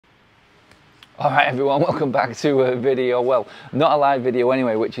Alright everyone, welcome back to a video, well, not a live video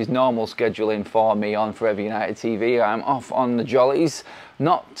anyway, which is normal scheduling for me on Forever United TV. I'm off on the jollies,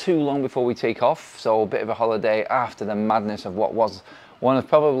 not too long before we take off, so a bit of a holiday after the madness of what was one of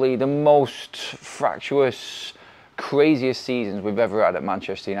probably the most fractious, craziest seasons we've ever had at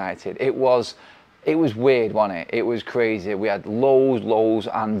Manchester United. It was weird, wasn't it? It was crazy. We had lows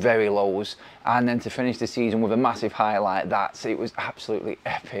and very lows, and then to finish the season with a massive high like that, it was absolutely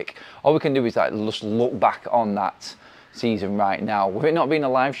epic. All we can do is like just look back on that season right now. With it not being a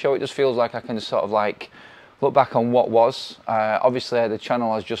live show, it just feels like I can just sort of like look back on what was. Obviously the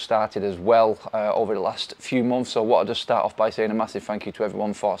channel has just started as well over the last few months, so I want to just start off by saying a massive thank you to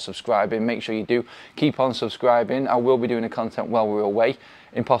everyone for subscribing. Make sure you do keep on subscribing. I will be doing the content while we're away.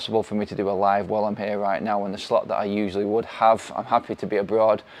 Impossible for me to do a live while I'm here right now in the slot that I usually would have. I'm happy to be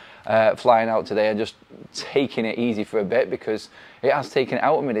abroad, flying out today and just taking it easy for a bit because it has taken it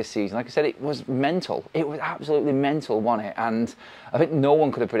out of me this season. Like I said, it was mental. It was absolutely mental, wasn't it? And I think no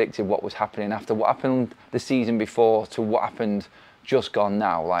one could have predicted what was happening after what happened the season before to what happened just gone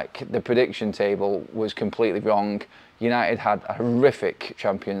now. Like, the prediction table was completely wrong. United had a horrific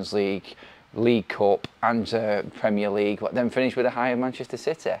Champions League, League Cup and Premier League, but then finished with a high of Manchester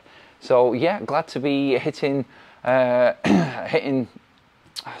City. So yeah, glad to be hitting hitting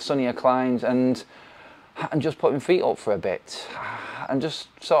sunnier climes and just putting feet up for a bit and just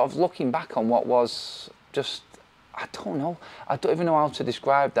sort of looking back on what was just, I don't know, I don't even know how to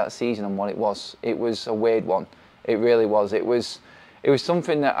describe that season and what it was. It was a weird one. It really was. It was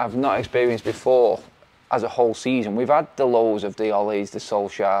something that I've not experienced before. As a whole season, we've had the lows of the Ollies, the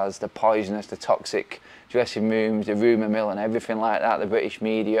Solskjaers, the poisonous, the toxic dressing rooms, the rumour mill and everything like that, the British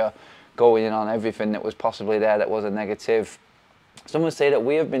media going in on everything that was possibly there that was a negative. Some would say that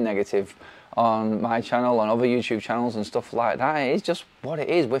we have been negative on my channel, on other YouTube channels and stuff like that. It's just what it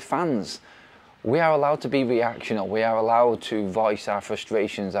is. We're fans. We are allowed to be reactional. We are allowed to voice our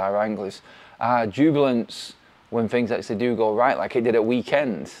frustrations, our angers, our jubilance when things actually do go right, like it did at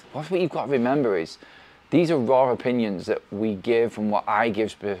weekend. What you've got to remember is, these are raw opinions that we give and what I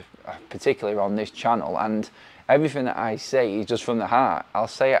give particularly on this channel, and everything that I say is just from the heart. I'll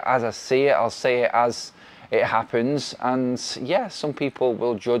say it as I see it, I'll say it as it happens, and yeah, some people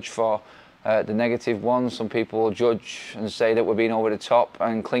will judge for the negative ones, some people will judge and say that we're being over the top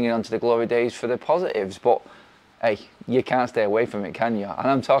and clinging on to the glory days for the positives, but hey, you can't stay away from it, can you? And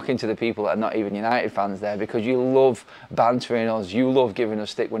I'm talking to the people that are not even United fans there, because you love bantering us, you love giving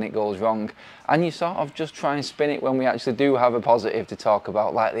us stick when it goes wrong, and you sort of just try and spin it when we actually do have a positive to talk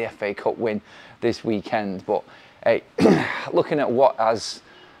about, like the FA Cup win this weekend. But hey, looking at what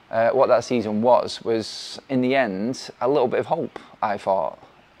that season was in the end a little bit of hope, I thought.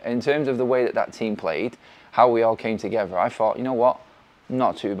 In terms of the way that team played, how we all came together, I thought, you know what,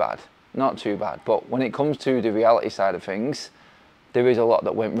 not too bad. Not too bad. But when it comes to the reality side of things, there is a lot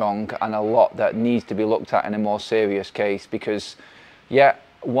that went wrong and a lot that needs to be looked at in a more serious case, because yeah,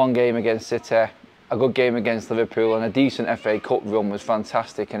 one game against City, a good game against Liverpool and a decent FA Cup run was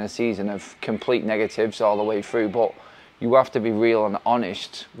fantastic in a season of complete negatives all the way through, but you have to be real and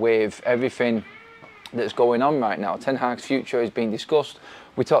honest with everything that's going on right now. Ten Hag's future is being discussed.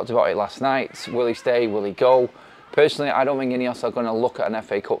 We talked about it last night. Will he stay? Will he go? Personally, I don't think any of us are going to look at an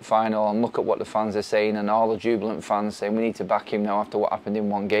FA Cup final and look at what the fans are saying and all the jubilant fans saying we need to back him now after what happened in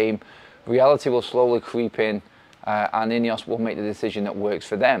one game. Reality will slowly creep in and Ineos will make the decision that works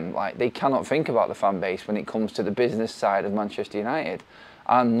for them. Like, they cannot think about the fan base when it comes to the business side of Manchester United.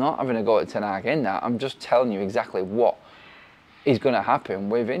 I'm not having a go at Ten Hag in that. I'm just telling you exactly what is going to happen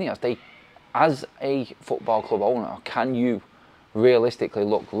with Ineos. As a football club owner, can you realistically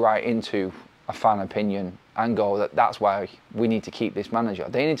look right into a fan opinion and go that that's why we need to keep this manager?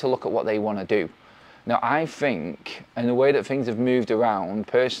 They need to look at what they want to do. Now, I think, in the way that things have moved around,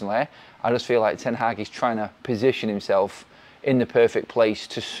 personally, I just feel like Ten Hag is trying to position himself in the perfect place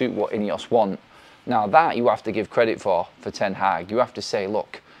to suit what Ineos want. Now, that you have to give credit for Ten Hag. You have to say,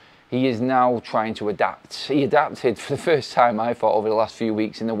 look, he is now trying to adapt. He adapted for the first time, I thought, over the last few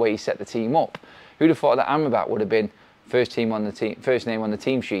weeks in the way he set the team up. Who'd have thought that Amrabat would have been first name on the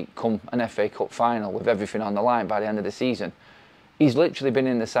team sheet come an FA Cup final with everything on the line by the end of the season? He's literally been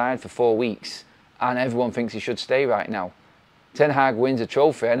in the side for 4 weeks and everyone thinks he should stay right now. Ten Hag wins a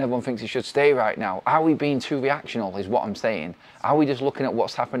trophy and everyone thinks he should stay right now. Are we being too reactional is what I'm saying? Are we just looking at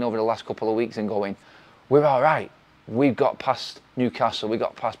what's happened over the last couple of weeks and going, we're all right, we've got past Newcastle, we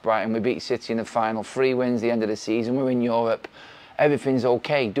got past Brighton, we beat City in the final, 3 wins the end of the season, we're in Europe, everything's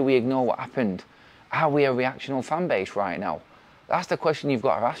okay. Do we ignore what happened? Are we a reactional fan base right now? That's the question you've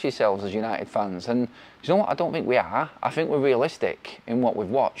got to ask yourselves as United fans. And you know what? I don't think we are. I think we're realistic in what we've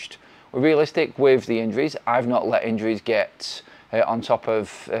watched. we're realistic with the injuries. I've not let injuries get on top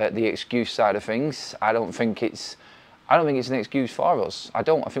of the excuse side of things. I don't think it's an excuse for us. I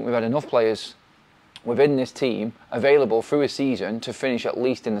think we've had enough players within this team available through a season to finish at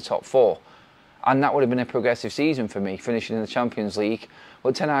least in the top 4. And that would have been a progressive season for me, finishing in the Champions League.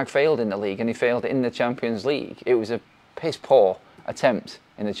 But Ten Hag failed in the league, and he failed in the Champions League. It was a piss-poor attempt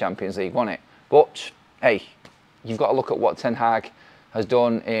in the Champions League, wasn't it? But, hey, you've got to look at what Ten Hag has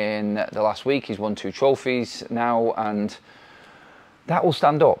done in the last week. He's won 2 trophies now, and that will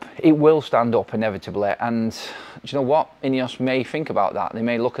stand up. It will stand up inevitably. And do you know what? Ineos may think about that. They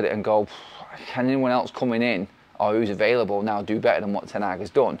may look at it and go, can anyone else coming in or who's available now do better than what Ten Hag has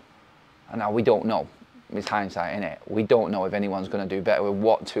done? And now we don't know. It's hindsight, innit? We don't know if anyone's going to do better with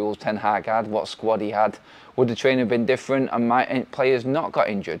what tools Ten Hag had, what squad he had. Would the training have been different and my players not got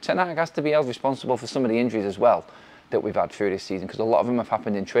injured? Ten Hag has to be held responsible for some of the injuries as well that we've had through this season, because a lot of them have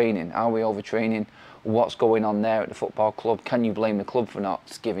happened in training. Are we overtraining? What's going on there at the football club? Can you blame the club for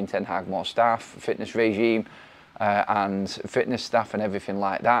not giving Ten Hag more staff, fitness regime, and fitness staff and everything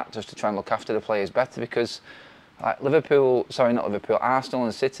like that, just to try and look after the players better? Because Arsenal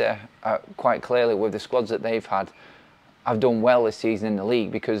and City, quite clearly with the squads that they've had, have done well this season in the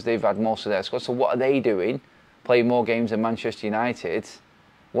league because they've had most of their squads. So what are they doing? Playing more games than Manchester United.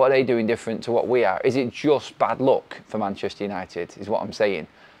 What are they doing different to what we are? Is it just bad luck for Manchester United, is what I'm saying.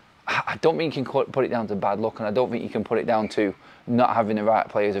 I don't think you can put it down to bad luck, and I don't think you can put it down to not having the right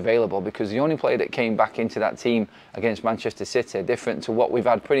players available, because the only player that came back into that team against Manchester City, different to what we've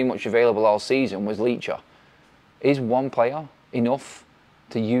had pretty much available all season, was Leacher. Is one player enough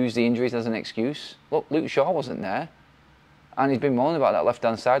to use the injuries as an excuse? Look, Luke Shaw wasn't there, and he's been moaning about that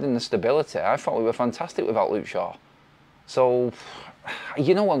left-hand side and the stability. I thought we were fantastic without Luke Shaw. So,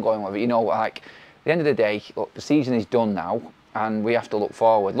 you know where I'm going with it. You know, like, at the end of the day, look, the season is done now, and we have to look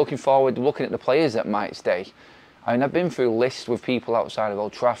forward. Looking forward, looking at the players that might stay. I mean, I've been through lists with people outside of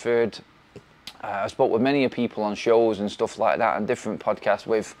Old Trafford. I spoke with many people on shows and stuff like that, and different podcasts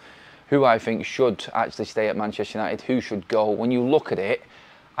with who I think should actually stay at Manchester United, who should go. When you look at it,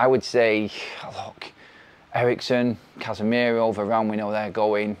 I would say, look, Eriksen, Casemiro, Varane, we know they're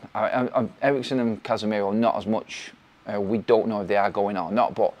going. Eriksen and Casemiro, not as much. We don't know if they are going or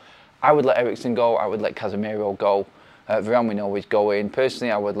not, but I would let Eriksen go. I would let Casemiro go. Varane, we know he's going.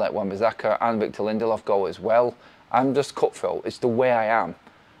 Personally, I would let Wan-Bissaka and Victor Lindelof go as well. I'm just cutthroat. It's the way I am.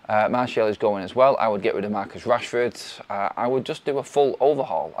 Martial is going as well. I would get rid of Marcus Rashford. I would just do a full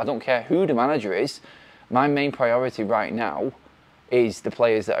overhaul. I don't care who the manager is. My main priority right now is the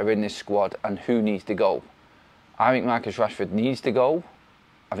players that are in this squad and who needs to go. I think Marcus Rashford needs to go.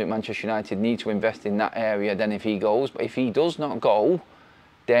 I think Manchester United need to invest in that area then if he goes. But if he does not go,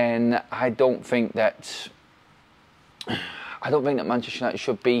 then I don't think that Manchester United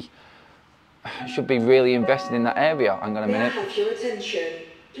should be really invested in that area. Hang on a minute. May I have your attention?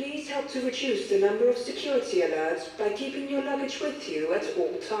 Please help to reduce the number of security alerts by keeping your luggage with you at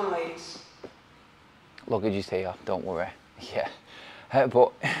all times. Luggage is here, don't worry. Yeah,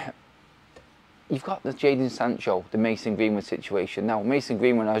 but you've got the Jadon Sancho, the Mason Greenwood situation. Now, Mason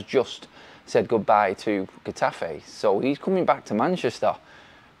Greenwood has just said goodbye to Getafe, so he's coming back to Manchester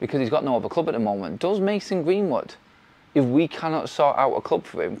because he's got no other club at the moment. Does Mason Greenwood, if we cannot sort out a club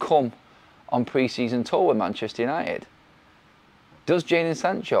for him, come on pre-season tour with Manchester United? Does Jadon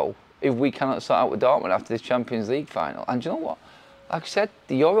Sancho, if we cannot sort out with Dortmund after this Champions League final? And you know what? Like I said,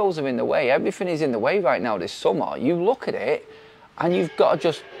 the Euros are in the way. Everything is in the way right now this summer. You look at it and you've got to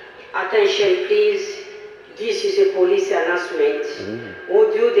just... Attention please, this is a police announcement.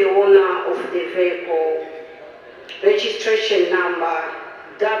 Would you, the owner of the vehicle, registration number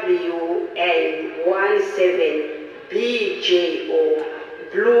WN17BJO,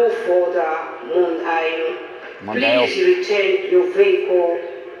 Blue Folder Mondial, please return your vehicle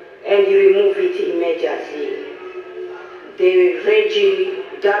and remove it immediately. The regi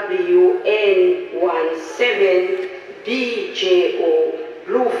WN17BJO,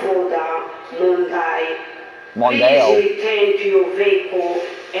 Blue Folder Mondial, please return to your vehicle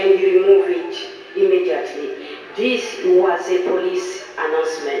and remove it immediately. This was a police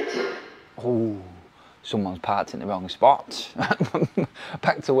announcement. Oh, someone's parked in the wrong spot.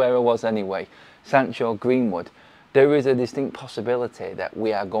 Back to where I was anyway. Sancho, Greenwood. There is a distinct possibility that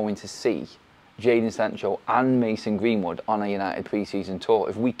we are going to see Jadon Sancho and Mason Greenwood on a United pre-season tour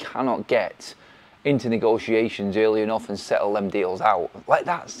if we cannot get into negotiations early enough and settle them deals out. Like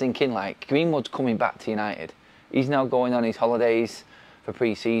that's thinking like Greenwood's coming back to United. He's now going on his holidays for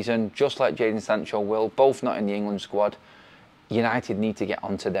pre-season, just like Jadon Sancho will, both not in the England squad. United need to get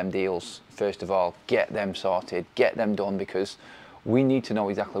onto them deals, first of all, get them sorted, get them done, because We need to know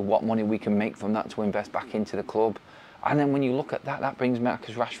exactly what money we can make from that to invest back into the club. And then when you look at that, that brings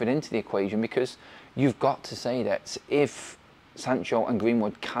Marcus Rashford into the equation, because you've got to say that if Sancho and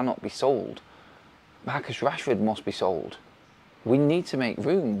Greenwood cannot be sold, Marcus Rashford must be sold. We need to make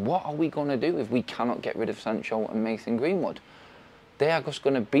room. What are we going to do if we cannot get rid of Sancho and Mason Greenwood? They are just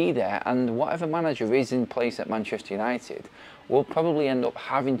going to be there, and whatever manager is in place at Manchester United will probably end up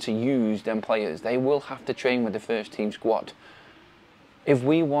having to use them players. They will have to train with the first team squad. If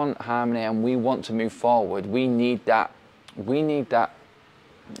we want harmony and we want to move forward, we need that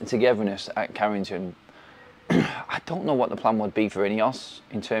togetherness at Carrington. I don't know what the plan would be for Ineos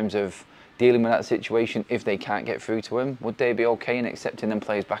in terms of dealing with that situation if they can't get through to him. Would they be okay in accepting them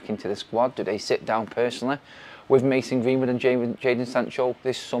players back into the squad? Do they sit down personally with Mason Greenwood and Jadon Sancho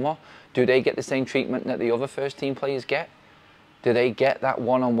this summer? Do they get the same treatment that the other first team players get? Do they get that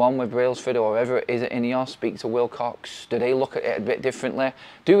one-on-one with Brailsford or whoever it is at Ineos, speak to Wilcox? Do they look at it a bit differently?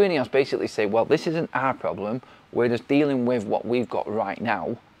 Do Ineos basically say, well, this isn't our problem, we're just dealing with what we've got right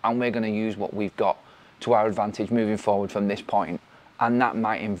now, and we're going to use what we've got to our advantage moving forward from this point? And that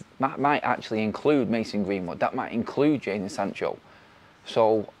might actually include Mason Greenwood, that might include Jadon Sancho.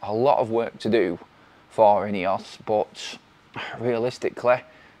 So a lot of work to do for Ineos, but realistically,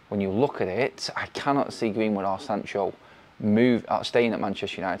 when you look at it, I cannot see Greenwood or Sancho staying at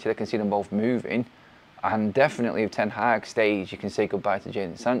Manchester United. I can see them both moving, and definitely if Ten Hag stays, you can say goodbye to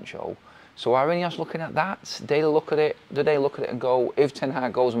Jadon Sancho. So are Ineos looking at that? Do they look at it and go, if Ten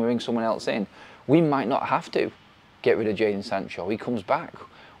Hag goes and we bring someone else in, we might not have to get rid of Jadon Sancho. He comes back.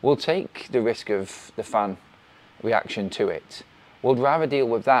 We'll take the risk of the fan reaction to it. We'd rather deal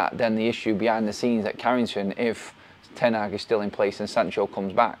with that than the issue behind the scenes at Carrington if Ten Hag is still in place and Sancho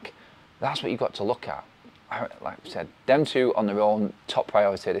comes back. That's what you've got to look at. Like I said, them two on their own, top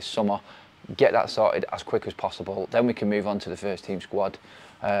priority this summer. Get that sorted as quick as possible. Then we can move on to the first team squad.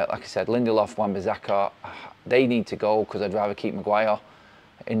 Like I said, Lindelof, Wan-Bissaka, they need to go, because I'd rather keep Maguire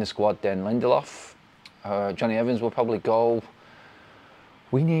in the squad than Lindelof. Johnny Evans will probably go.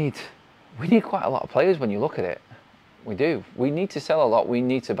 We need quite a lot of players when you look at it. We do. We need to sell a lot. We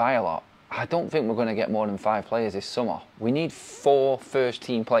need to buy a lot. I don't think we're going to get more than 5 players this summer. We need 4 first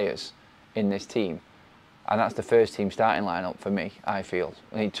team players in this team. And that's the first team starting lineup for me, I feel.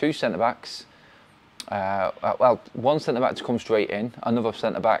 We need 2 centre-backs. Well, 1 centre-back to come straight in, another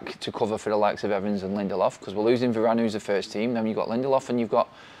centre-back to cover for the likes of Evans and Lindelof, because we're losing Varane, who's the first team. Then you've got Lindelof and you've got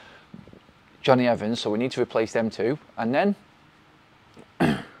Johnny Evans, so we need to replace them too. And then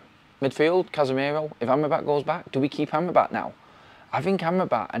midfield, Casemiro. If Amrabat goes back, do we keep Amrabat now? I think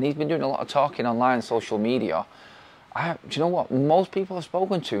Amrabat, and he's been doing a lot of talking online, social media. Do you know what? Most people I've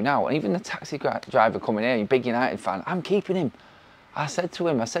spoken to now, and even the taxi driver coming here, a big United fan, I'm keeping him. I said to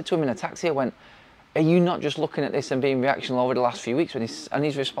him in a taxi, I went, are you not just looking at this and being reactional over the last few weeks? And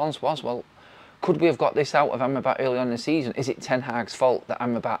his response was, well, could we have got this out of Amrabat early on in the season? Is it Ten Hag's fault that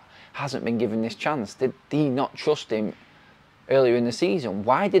Amrabat hasn't been given this chance? Did he not trust him earlier in the season?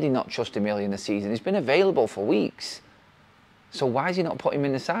 Why did he not trust him earlier in the season? He's been available for weeks. So why is he not putting him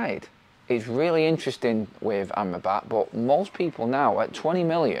in the side? It's really interesting with Amrabat, but most people now at 20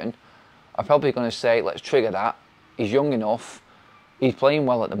 million are probably going to say, let's trigger that. He's young enough, he's playing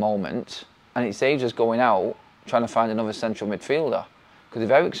well at the moment, and it saves us going out trying to find another central midfielder. Because if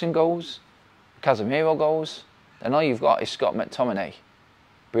Eriksen goes, Casemiro goes, then all you've got is Scott McTominay,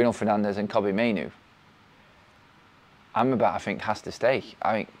 Bruno Fernandes and Kobbie Mainoo. Amrabat, I think, has to stay.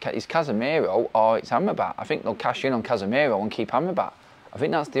 I think it's Casemiro or it's Amrabat. I think they'll cash in on Casemiro and keep Amrabat. I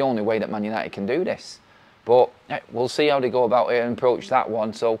think that's the only way that Man United can do this. But we'll see how they go about it and approach that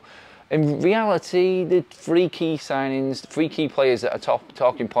one. So, in reality, the 3 key signings, 3 key players that are top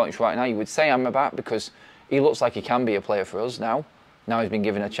talking points right now, you would say Amrabat, because he looks like he can be a player for us now. Now he's been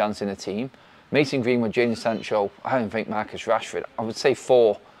given a chance in the team. Mason Greenwood, Jadon Sancho, I don't think Marcus Rashford. I would say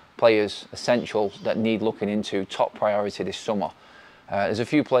 4 players essential that need looking into, top priority this summer. There's a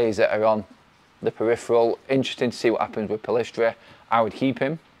few players that are on the peripheral. Interesting to see what happens with Pellistri. I would keep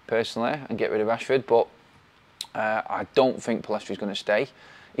him personally and get rid of Rashford, but I don't think Pellistri's going to stay.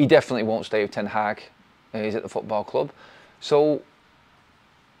 He definitely won't stay with Ten Hag. He's at the football club. So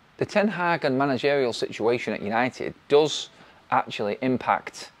the Ten Hag and managerial situation at United does actually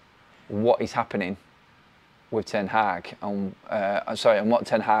impact what is happening with Ten Hag and what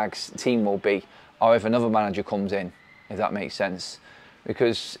Ten Hag's team will be, or if another manager comes in, if that makes sense.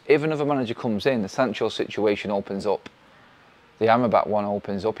 Because if another manager comes in, the Sancho situation opens up. The Amrabat one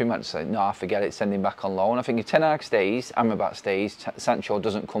opens up. He might say, no, forget it, send him back on loan. I think if Ten Hag stays, Amrabat stays, Sancho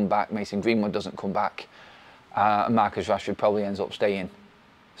doesn't come back, Mason Greenwood doesn't come back, and Marcus Rashford probably ends up staying.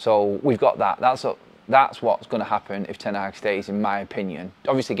 So we've got that. That's what's going to happen if Ten Hag stays, in my opinion.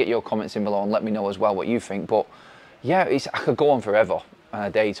 Obviously, get your comments in below and let me know as well what you think. But yeah, I could go on forever on a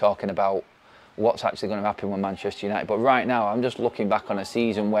day talking about what's actually going to happen with Manchester United. But right now, I'm just looking back on a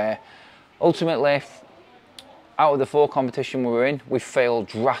season where ultimately, out of the 4 competitions we were in, we failed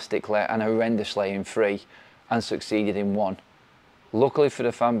drastically and horrendously in 3 and succeeded in 1. Luckily for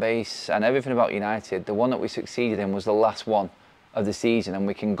the fan base and everything about United, the one that we succeeded in was the last one of the season, and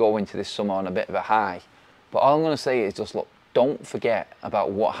we can go into this summer on a bit of a high. But all I'm going to say is just look, don't forget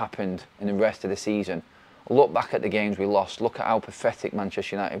about what happened in the rest of the season. Look back at the games we lost. Look at how pathetic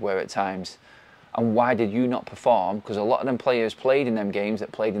Manchester United were at times. And why did you not perform? Because a lot of them players played in them games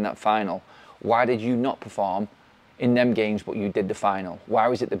that played in that final. Why did you not perform in them games but you did the final? Why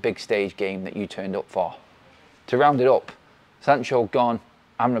was it the big stage game that you turned up for? To round it up, Sancho gone,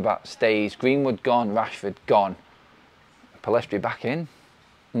 Amrabat stays, Greenwood gone, Rashford gone. Palestri back in?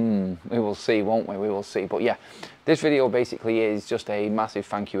 We will see, won't we? We will see. But yeah, this video basically is just a massive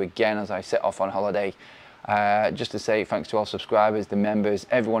thank you again as I set off on holiday. Just to say thanks to all subscribers, the members,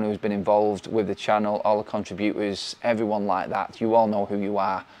 everyone who's been involved with the channel, all the contributors, everyone like that. You all know who you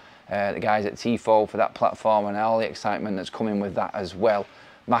are. The guys at Tifo for that platform and all the excitement that's coming with that as well.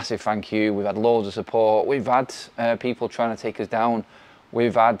 Massive thank you. We've had loads of support. We've had people trying to take us down.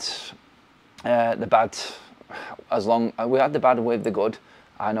 We've had the bad, we had the bad with the good.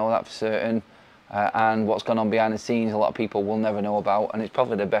 I know that for certain. And what's gone on behind the scenes, a lot of people will never know about, and it's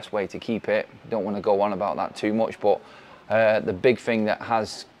probably the best way to keep it. Don't want to go on about that too much, but the big thing that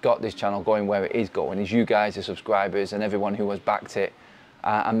has got this channel going where it is going is you guys, the subscribers, and everyone who has backed it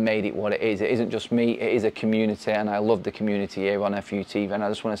and made it what it is. It isn't just me, it is a community, and I love the community here on FUTV, and I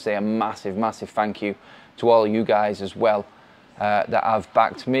just want to say a massive, massive thank you to all of you guys as well that have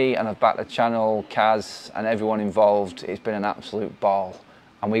backed me and have backed the channel, Kaz, and everyone involved. It's been an absolute ball.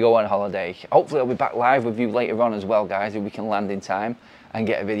 And we go on holiday. Hopefully I'll be back live with you later on as well, guys, if we can land in time and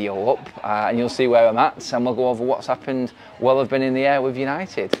get a video up. And you'll see where I'm at, and we'll go over what's happened while I've been in the air with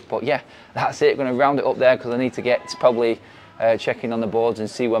United. But yeah, that's it. Going to round it up there because I need to get probably checking on the boards and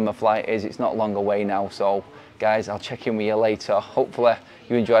see when my flight is. It's not long away now. So guys, I'll check in with you later. Hopefully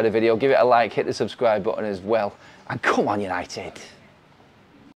you enjoyed the video. Give it a like, hit the subscribe button as well. And come on, United.